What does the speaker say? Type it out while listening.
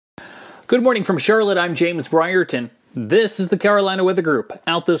Good morning from Charlotte. I'm James Brierton. This is the Carolina Weather Group,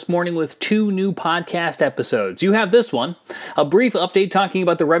 out this morning with 2 new podcast episodes. You have this one, a brief update talking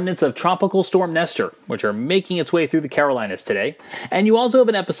about the remnants of Tropical Storm Nestor, which are making its way through the Carolinas today. And you also have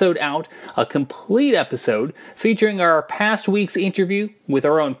an episode out, a complete episode, featuring our past week's interview with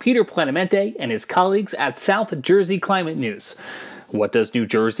our own Peter Planamente and his colleagues at South Jersey Climate News. What does New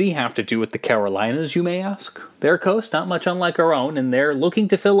Jersey have to do with the Carolinas, you may ask? Their coast, not much unlike our own, and they're looking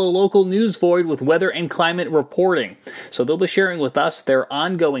to fill a local news void with weather and climate reporting. So they'll be sharing with us their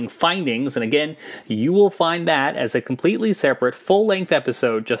ongoing findings, and again, you will find that as a completely separate, full-length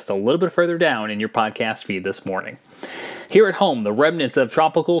episode just a little bit further down in your podcast feed this morning. Here at home, the remnants of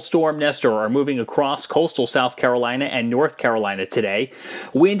Tropical Storm Nestor are moving across coastal South Carolina and North Carolina today.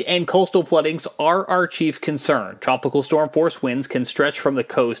 Wind and coastal floodings are our chief concern. Tropical storm force winds can stretch from the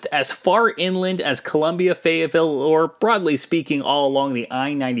coast as far inland as Columbia, Fayetteville, or broadly speaking, all along the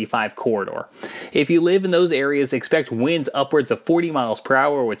I-95 corridor. If you live in those areas, expect winds upwards of 40 miles per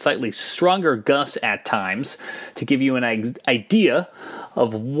hour with slightly stronger gusts at times. To give you an idea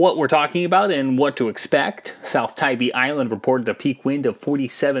of what we're talking about and what to expect, South Tybee Island reported a peak wind of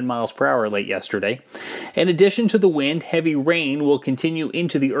 47 miles per hour late yesterday. In addition to the wind, heavy rain will continue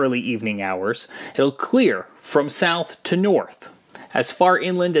into the early evening hours. It'll clear from south to north. As far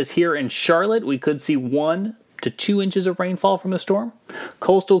inland as here in Charlotte, we could see 1 to 2 inches of rainfall from the storm.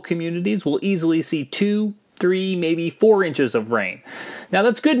 Coastal communities will easily see 2, 3, maybe 4 inches of rain. Now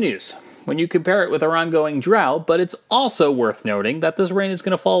that's good news when you compare it with our ongoing drought, but it's also worth noting that this rain is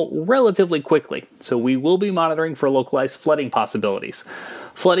going to fall relatively quickly, so we will be monitoring for localized flooding possibilities.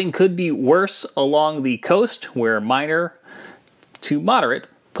 Flooding could be worse along the coast, where minor to moderate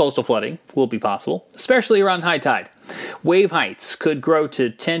coastal flooding will be possible, especially around high tide. Wave heights could grow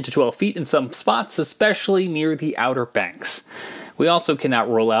to 10 to 12 feet in some spots, especially near the Outer Banks. We also cannot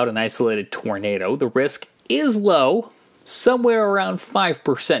rule out an isolated tornado. The risk is low, somewhere around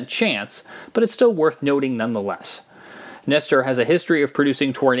 5% chance, but it's still worth noting nonetheless. Nestor has a history of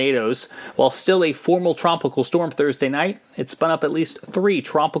producing tornadoes. While still a formal tropical storm Thursday night, it spun up at least 3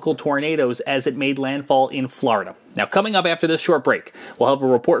 tropical tornadoes as it made landfall in Florida. Now, coming up after this short break, we'll have a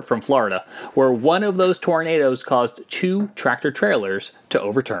report from Florida, where one of those tornadoes caused 2 tractor-trailers to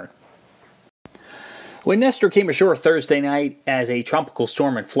overturn. When Nestor came ashore Thursday night as a tropical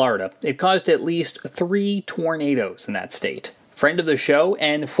storm in Florida, it caused at least 3 tornadoes in that state. Friend of the show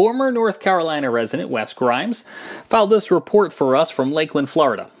and former North Carolina resident Wes Grimes filed this report for us from Lakeland,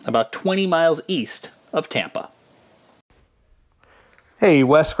 Florida, about 20 miles east of Tampa. Hey,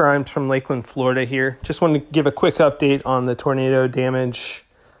 Wes Grimes from Lakeland, Florida here. Just wanted to give a quick update on the tornado damage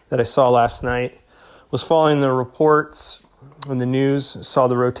that I saw last night. Was following the reports on the news, saw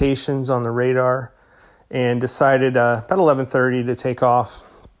the rotations on the radar, and decided about 11:30 to take off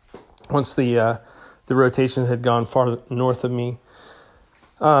once the rotations had gone far north of me,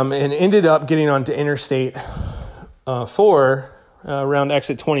 and ended up getting onto Interstate 4 around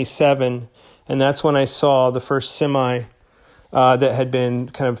exit 27, and that's when I saw the first semi that had been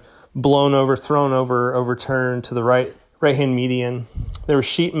kind of blown over, thrown over, overturned to the right-hand median. There were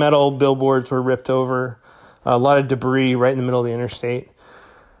sheet metal, billboards were ripped over, a lot of debris right in the middle of the interstate.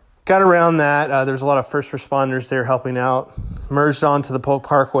 Got around that. There's a lot of first responders there helping out. Merged onto the Polk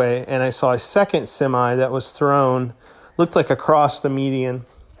Parkway, and I saw a second semi that was thrown, looked like across the median,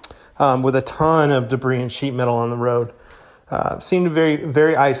 with a ton of debris and sheet metal on the road. Seemed very,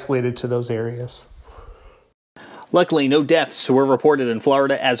 very isolated to those areas. Luckily, no deaths were reported in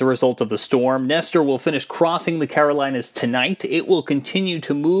Florida as a result of the storm. Nestor will finish crossing the Carolinas tonight. It will continue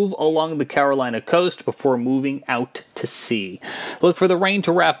to move along the Carolina coast before moving out to sea. Look for the rain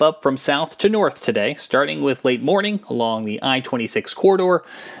to wrap up from south to north today, starting with late morning along the I-26 corridor,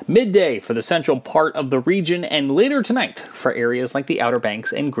 midday for the central part of the region, and later tonight for areas like the Outer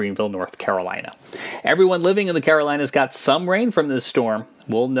Banks and Greenville, North Carolina. Everyone living in the Carolinas got some rain from this storm.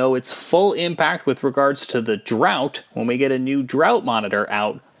 We'll know its full impact with regards to the drought when we get a new drought monitor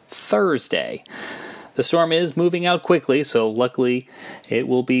out Thursday. The storm is moving out quickly, so luckily it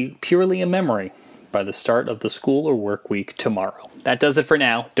will be purely a memory by the start of the school or work week tomorrow. That does it for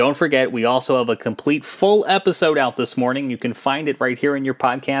now. Don't forget, we also have a complete full episode out this morning. You can find it right here in your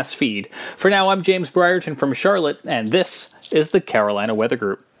podcast feed. For now, I'm James Brierton from Charlotte, and this is the Carolina Weather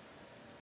Group.